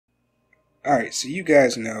Alright, so you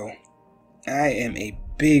guys know I am a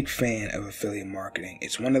big fan of affiliate marketing.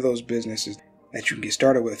 It's one of those businesses that you can get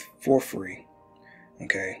started with for free,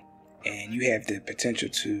 okay? And you have the potential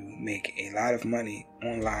to make a lot of money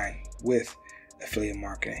online with affiliate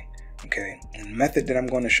marketing, okay? And the method that I'm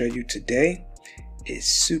going to show you today is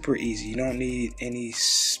super easy. You don't need any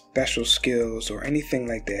special skills or anything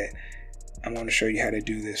like that. I'm going to show you how to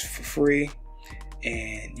do this for free,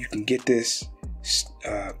 and you can get this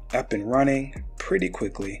up and running pretty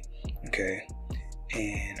quickly, okay?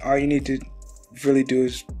 And all you need to really do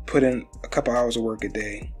is put in a couple hours of work a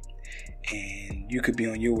day, and you could be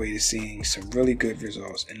on your way to seeing some really good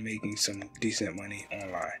results and making some decent money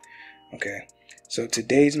online, okay? So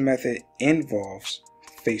today's method involves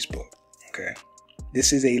Facebook, okay?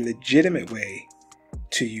 This is a legitimate way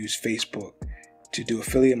to use Facebook to do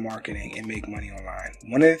affiliate marketing and make money online.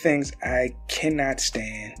 One of the things I cannot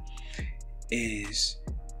stand is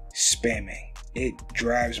spamming. It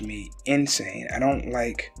drives me insane. I don't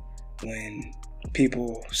like when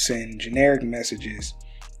people send generic messages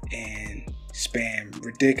and spam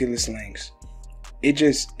ridiculous links.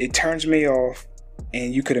 It turns me off,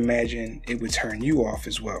 and you could imagine it would turn you off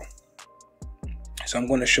as well. So I'm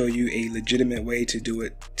going to show you a legitimate way to do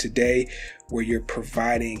it today, where you're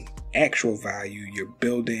providing actual value, you're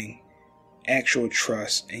building actual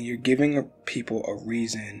trust, and you're giving people a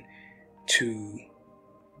reason to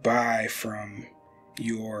buy from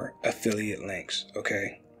your affiliate links,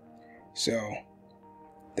 okay? So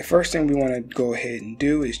the first thing we want to go ahead and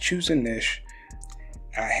do is choose a niche.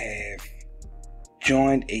 I have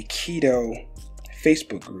joined a keto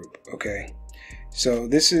Facebook group, okay? So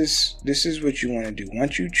this is what you want to do.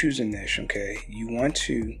 Once you choose a niche, okay, you want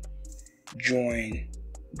to join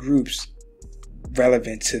groups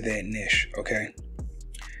relevant to that niche, okay?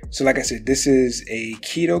 So like I said, this is a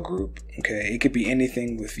keto group, okay? It could be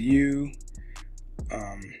anything with you.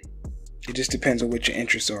 It just depends on what your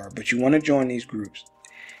interests are, but you want to join these groups.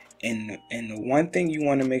 And the one thing you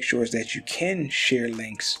want to make sure is that you can share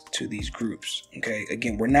links to these groups, okay?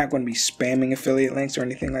 Again, we're not going to be spamming affiliate links or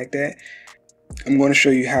anything like that. I'm going to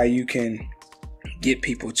show you how you can get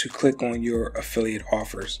people to click on your affiliate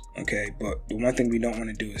offers, okay? But the one thing we don't want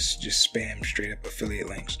to do is just spam straight up affiliate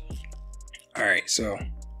links. All right, so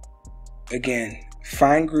again,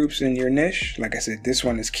 find groups in your niche. Like I said, this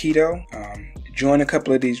one is keto. Join a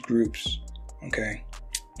couple of these groups, okay?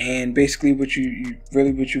 And basically what you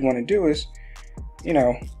want to do is,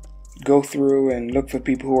 go through and look for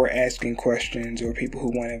people who are asking questions or people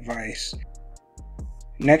who want advice.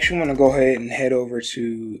 Next, you want to go ahead and head over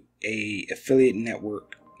to a affiliate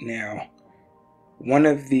network. Now, one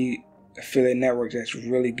of the affiliate networks that's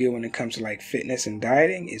really good when it comes to like fitness and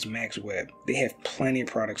dieting is MaxWeb. They have plenty of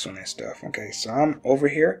products on that stuff. Okay, so I'm over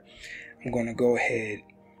here. I'm going to go ahead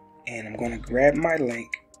and I'm going to grab my link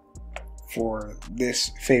for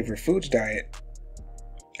this favorite foods diet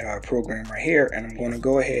program right here, and I'm going to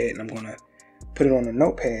go ahead and I'm going to put it on a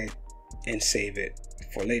notepad and save it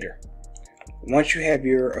for later. Once you have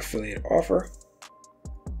your affiliate offer,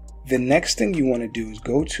 the next thing you want to do is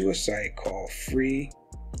go to a site called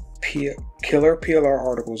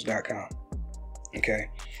killerplrarticles.com,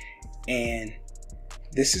 okay? And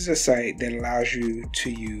this is a site that allows you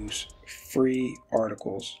to use free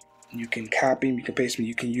articles. You can copy them, you can paste them,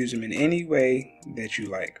 you can use them in any way that you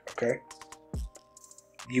like, okay?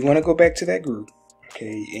 You want to go back to that group,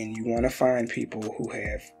 okay, and you want to find people who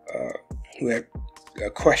have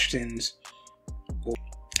questions, or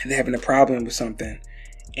they're having a problem with something,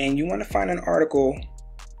 and you want to find an article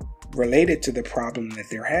related to the problem that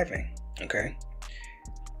they're having, okay?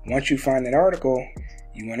 Once you find that article,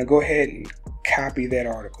 you want to go ahead and copy that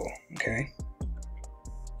article, okay?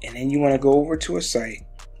 And then you want to go over to a site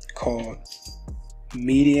called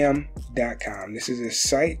medium.com. This is a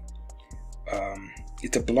site,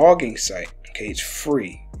 it's a blogging site, okay? It's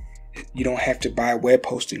free. You don't have to buy web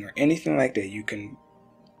hosting or anything like that. You can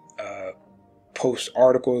post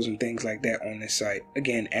articles and things like that on this site.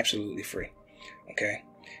 Again, absolutely free, okay?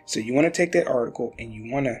 So you want to take that article and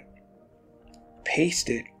you want to paste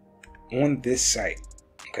it on this site,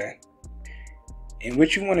 okay? And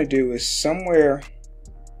what you want to do is somewhere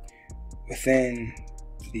within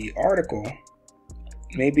the article,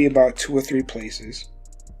 maybe about 2 or 3 places,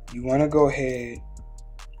 you want to go ahead,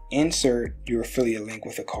 insert your affiliate link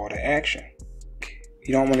with a call to action.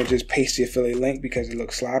 You don't want to just paste the affiliate link because it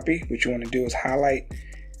looks sloppy. What you want to do is highlight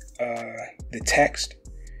the text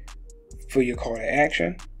for your call to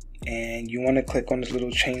action, and you want to click on this little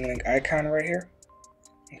chain link icon right here,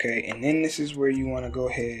 okay? And then this is where you want to go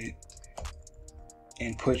ahead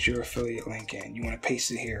and put your affiliate link in. You want to paste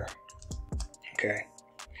it here, okay?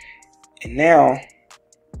 And now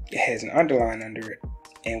it has an underline under it.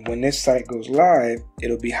 And when this site goes live,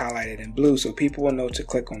 it'll be highlighted in blue, so people will know to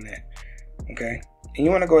click on that. Okay, and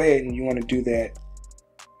you want to go ahead and you want to do that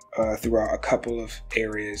throughout a couple of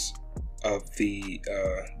areas of the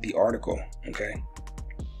article. Okay,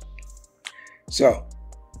 so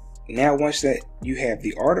now once that you have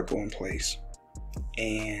the article in place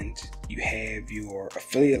and you have your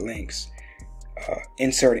affiliate links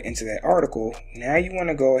inserted into that article, now you want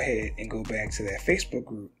to go ahead and go back to that Facebook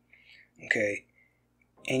group. Okay,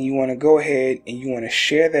 and you want to go ahead and you want to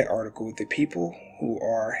share that article with the people who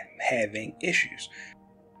are having issues.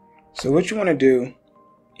 So what you want to do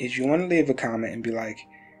is you want to leave a comment and be like,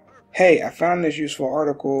 hey, I found this useful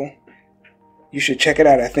article. You should check it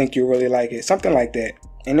out. I think you'll really like it. Something like that.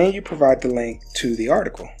 And then you provide the link to the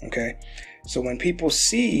article. Okay. So when people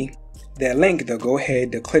see that link, they'll go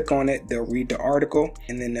ahead, they'll click on it, they'll read the article,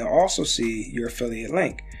 and then they'll also see your affiliate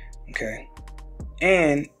link. Okay.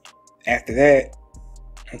 And after that,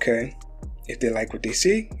 okay, if they like what they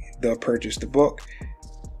see, they'll purchase the book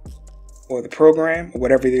or the program or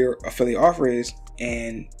whatever their affiliate offer is,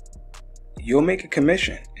 and you'll make a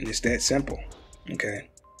commission. And it's that simple. Okay.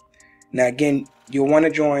 Now again, you'll want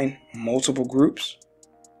to join multiple groups.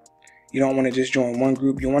 You don't want to just join one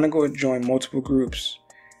group. You want to go join multiple groups.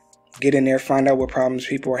 Get in there, find out what problems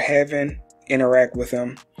people are having, interact with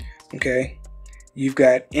them. Okay. You've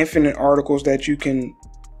got infinite articles that you can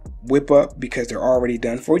whip up because they're already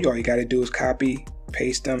done for you. All you got to do is copy,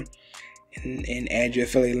 paste them, and add your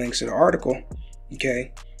affiliate links to the article.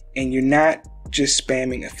 Okay. And you're not just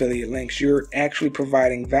spamming affiliate links. You're actually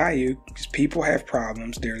providing value because people have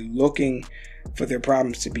problems. They're looking for their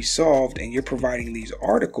problems to be solved, and you're providing these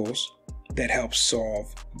articles that help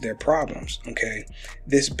solve their problems. Okay.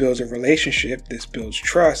 This builds a relationship. This builds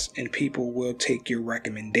trust, and people will take your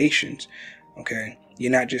recommendations. Okay.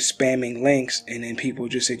 You're not just spamming links and then people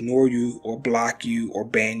just ignore you or block you or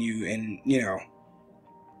ban you, and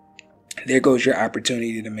there goes your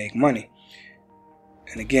opportunity to make money.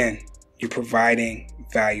 And again, you're providing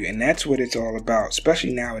value, and that's what it's all about,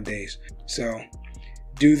 especially nowadays. So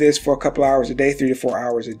do this for a couple hours a day, 3 to 4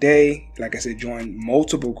 hours a day. Like I said, join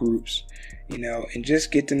multiple groups, and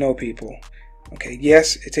just get to know people. Okay,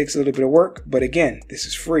 yes, it takes a little bit of work, but again, this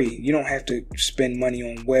is free. You don't have to spend money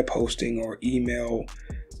on web hosting or email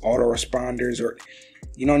autoresponders, or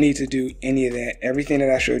you don't need to do any of that. Everything that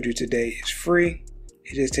I showed you today is free.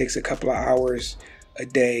 It just takes a couple of hours a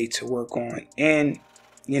day to work on. And,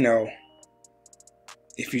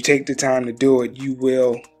 if you take the time to do it, you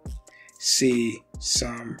will see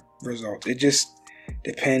some results. It just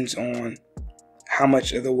depends on how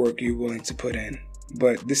much of the work you're willing to put in.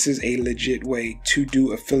 But this is a legit way to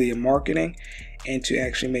do affiliate marketing and to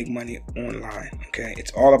actually make money online. Okay,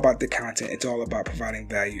 it's all about the content. It's all about providing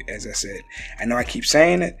value. As I said, I know I keep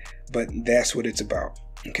saying it, but that's what it's about.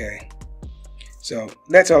 Okay, so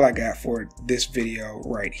that's all I got for this video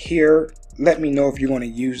right here. Let me know if you're going to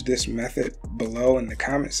use this method below in the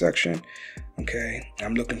comment section. Okay,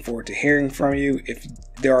 I'm looking forward to hearing from you. If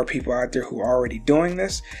there are people out there who are already doing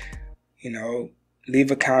this,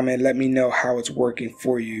 leave a comment. Let me know how it's working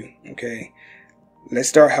for you. Okay, let's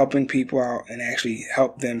start helping people out and actually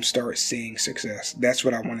help them start seeing success. That's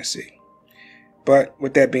what I want to see. But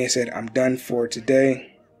with that being said, I'm done for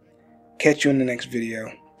today. Catch you in the next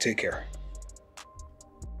video. Take care.